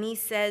 And he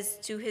says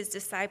to his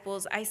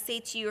disciples, I say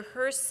to you,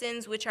 her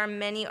sins, which are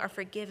many, are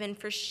forgiven,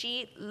 for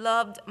she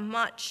loved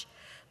much.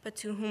 But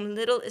to whom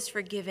little is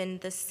forgiven,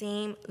 the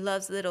same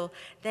loves little.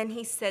 Then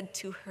he said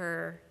to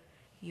her,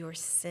 your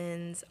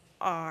sins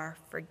are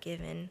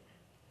forgiven.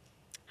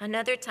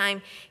 Another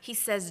time, he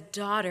says,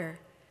 daughter,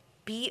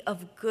 be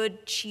of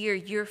good cheer.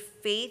 Your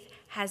faith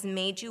has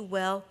made you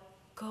well.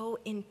 Go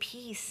in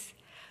peace.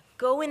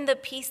 Go in the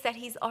peace that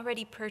he's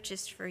already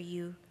purchased for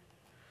you.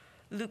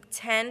 Luke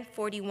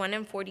 10:41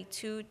 and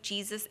 42,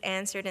 Jesus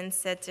answered and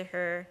said to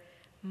her,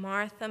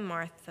 Martha,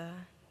 Martha,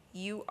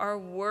 you are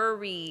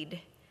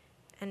worried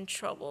and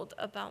troubled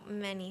about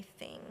many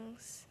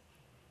things.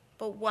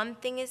 But one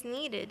thing is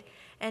needed,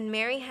 and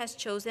Mary has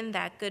chosen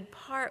that good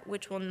part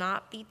which will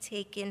not be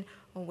taken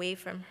away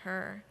from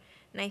her.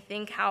 And I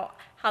think how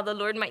the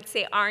Lord might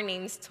say our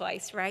names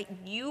twice, right?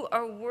 You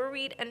are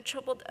worried and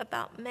troubled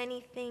about many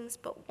things,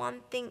 but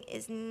one thing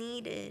is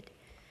needed.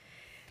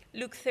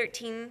 Luke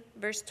 13,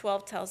 verse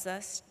 12 tells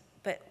us,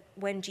 but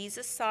when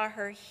Jesus saw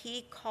her,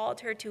 he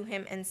called her to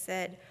him and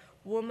said,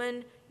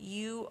 woman,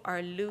 you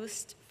are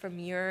loosed from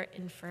your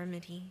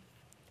infirmity.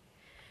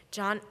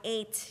 John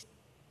 8,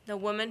 the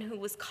woman who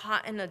was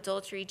caught in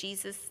adultery,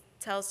 Jesus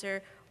tells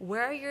her,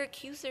 where are your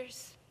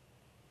accusers?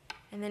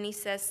 And then he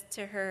says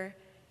to her,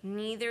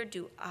 neither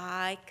do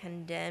I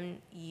condemn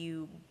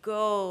you.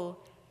 Go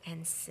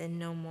and sin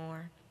no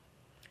more.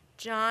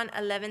 John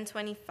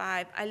 11:25.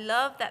 I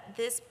love that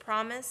this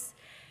promise,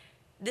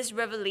 this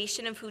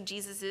revelation of who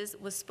Jesus is,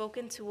 was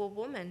spoken to a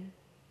woman.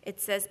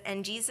 It says,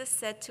 and Jesus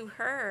said to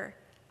her,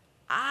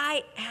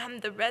 I am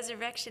the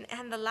resurrection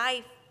and the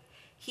life.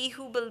 He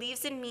who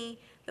believes in me,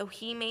 though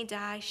he may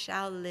die,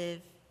 shall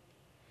live.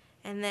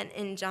 And then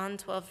in John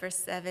 12, verse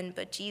 7,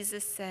 but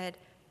Jesus said,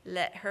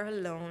 let her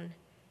alone.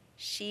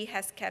 She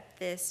has kept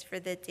this for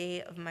the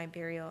day of my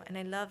burial. And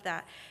I love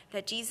that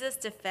Jesus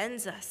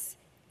defends us.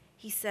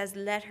 He says,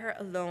 let her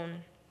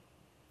alone.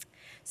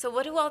 So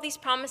what do all these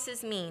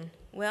promises mean?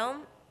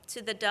 Well,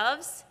 to the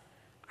doves,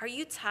 are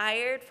you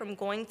tired from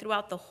going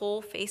throughout the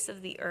whole face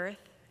of the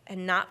earth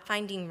and not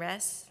finding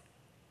rest?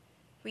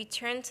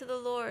 Return to the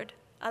Lord.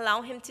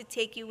 Allow him to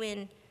take you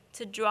in,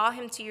 to draw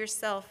him to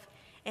yourself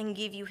and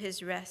give you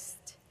his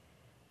rest.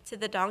 To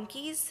the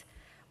donkeys,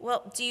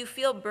 well, do you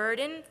feel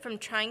burdened from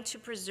trying to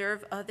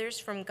preserve others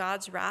from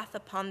God's wrath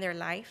upon their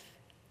life?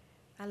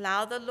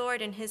 Allow the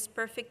Lord in his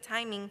perfect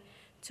timing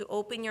to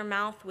open your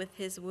mouth with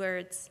his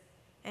words,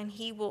 and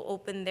he will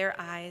open their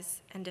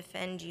eyes and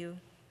defend you.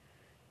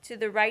 To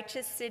the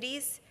righteous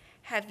cities,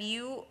 have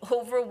you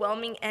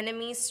overwhelming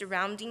enemies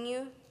surrounding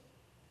you?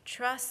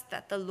 Trust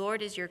that the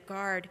Lord is your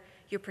guard,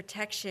 your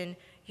protection,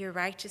 your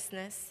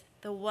righteousness,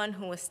 the one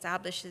who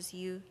establishes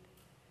you.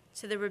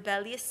 To the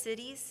rebellious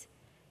cities,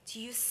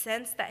 do you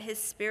sense that his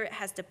spirit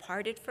has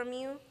departed from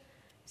you?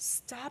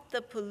 Stop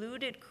the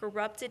polluted,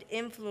 corrupted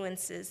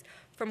influences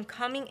from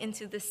coming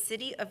into the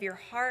city of your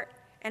heart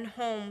and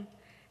home,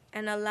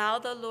 and allow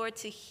the Lord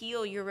to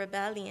heal your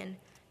rebellion.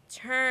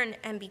 Turn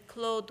and be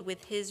clothed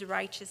with his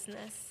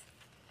righteousness.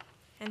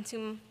 And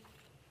to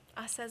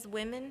us as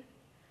women?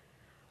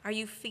 Are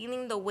you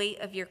feeling the weight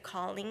of your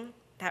calling,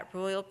 that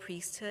royal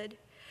priesthood?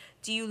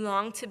 Do you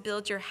long to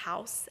build your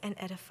house and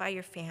edify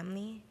your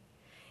family?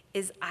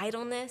 Is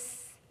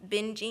idleness,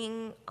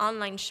 binging,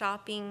 online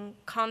shopping,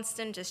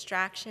 constant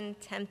distraction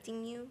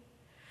tempting you?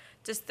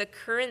 Does the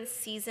current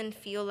season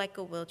feel like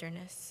a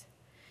wilderness?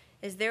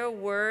 Is there a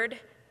word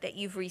that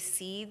you've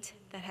received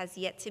that has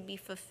yet to be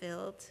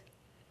fulfilled?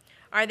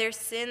 Are there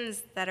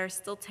sins that are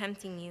still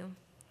tempting you?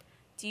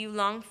 Do you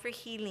long for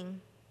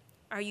healing?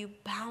 Are you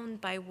bound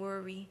by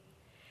worry?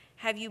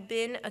 Have you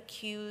been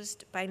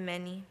accused by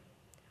many?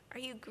 Are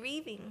you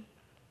grieving?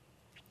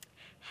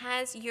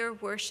 Has your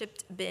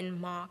worship been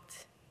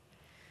mocked?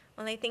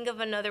 Well, I think of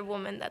another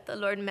woman that the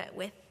Lord met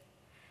with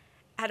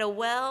at a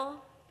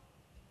well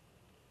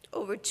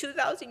over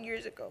 2,000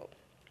 years ago.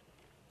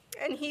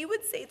 And he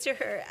would say to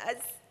her,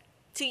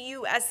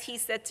 as he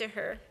said to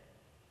her,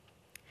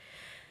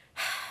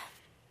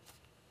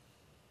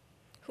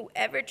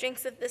 whoever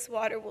drinks of this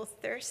water will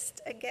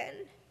thirst again,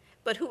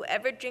 but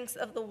whoever drinks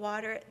of the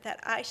water that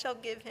I shall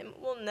give him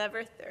will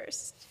never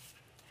thirst.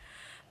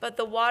 But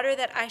the water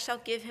that I shall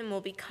give him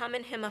will become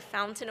in him a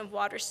fountain of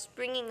water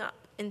springing up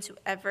into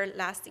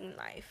everlasting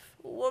life.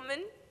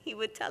 Woman, he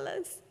would tell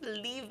us,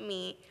 believe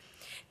me,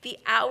 the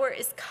hour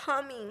is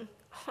coming.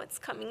 Oh, it's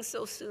coming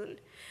so soon,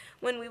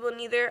 when we will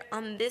neither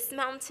on this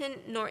mountain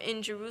nor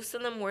in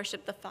Jerusalem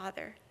worship the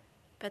Father.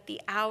 But the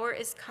hour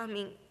is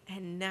coming,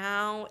 and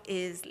now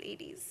is,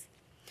 ladies,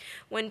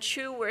 when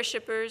true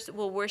worshipers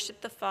will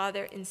worship the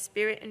Father in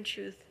spirit and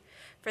truth.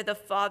 For the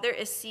Father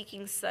is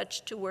seeking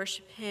such to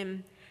worship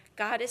him.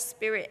 God is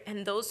spirit,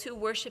 and those who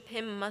worship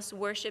him must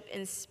worship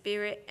in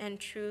spirit and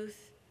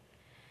truth.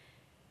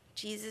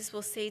 Jesus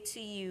will say to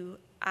you,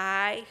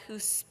 I who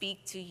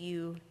speak to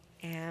you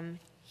am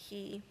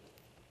he.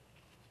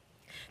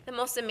 The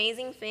most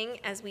amazing thing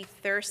as we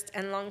thirst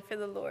and long for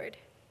the Lord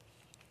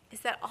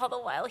is that all the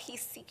while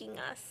he's seeking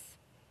us.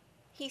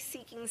 He's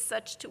seeking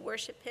such to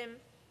worship him.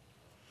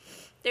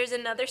 There's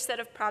another set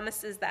of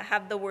promises that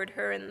have the word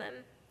her in them,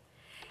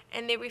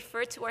 and they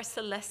refer to our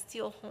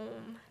celestial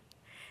home.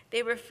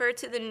 They refer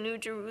to the New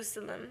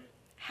Jerusalem.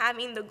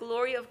 Having the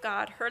glory of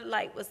God, her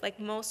light was like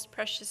most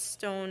precious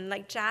stone,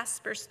 like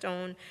jasper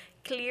stone,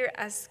 clear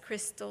as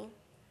crystal.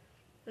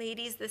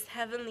 Ladies, this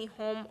heavenly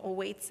home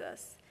awaits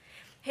us.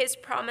 His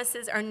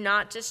promises are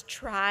not just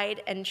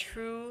tried and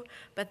true,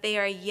 but they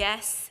are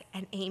yes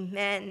and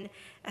amen,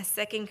 as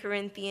 2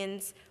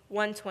 Corinthians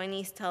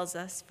 1:20 tells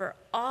us, for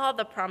all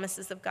the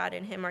promises of God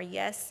in him are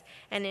yes,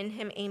 and in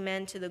him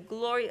amen, to the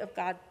glory of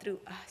God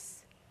through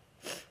us.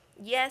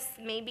 Yes,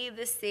 maybe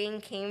this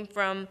saying came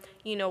from,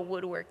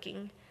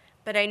 woodworking,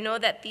 but I know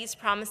that these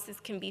promises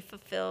can be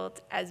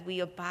fulfilled as we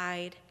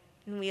abide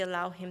and we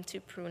allow him to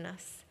prune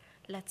us.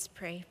 Let's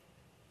pray.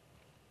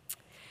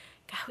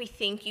 God, we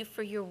thank you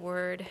for your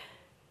word.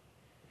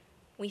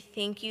 We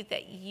thank you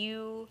that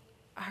you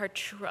are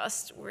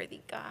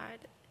trustworthy, God,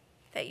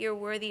 that you're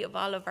worthy of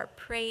all of our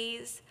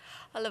praise,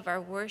 all of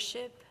our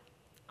worship,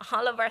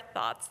 all of our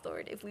thoughts,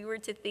 Lord. If we were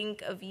to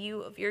think of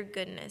you, of your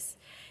goodness,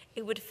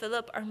 it would fill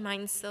up our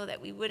minds so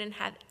that we wouldn't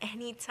have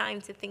any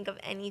time to think of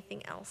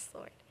anything else,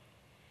 Lord.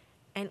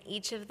 And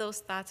each of those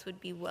thoughts would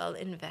be well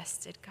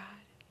invested, God.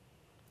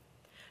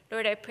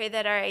 Lord, I pray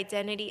that our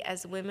identity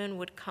as women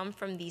would come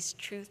from these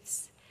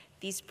truths,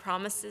 these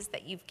promises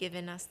that you've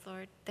given us,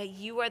 Lord, that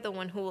you are the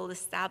one who will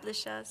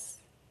establish us.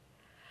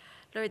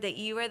 Lord, that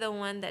you are the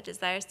one that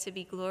desires to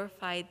be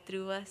glorified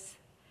through us,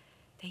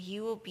 that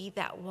you will be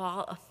that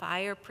wall of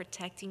fire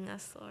protecting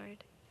us,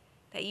 Lord,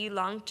 that you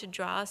long to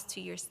draw us to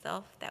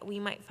yourself, that we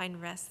might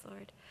find rest,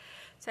 Lord.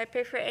 So I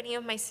pray for any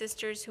of my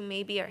sisters who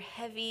maybe are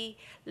heavy,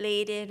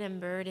 laden,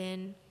 and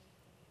burdened,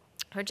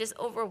 or just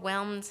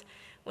overwhelmed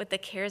with the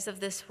cares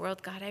of this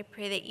world. God, I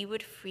pray that you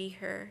would free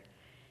her,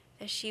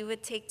 that she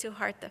would take to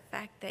heart the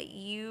fact that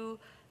you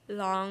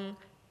long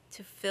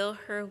to fill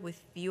her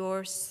with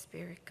your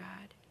spirit,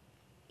 God.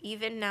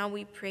 Even now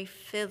we pray,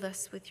 fill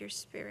us with your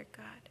spirit,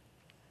 God.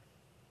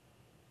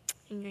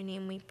 In your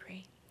name we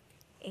pray.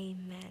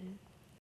 Amen.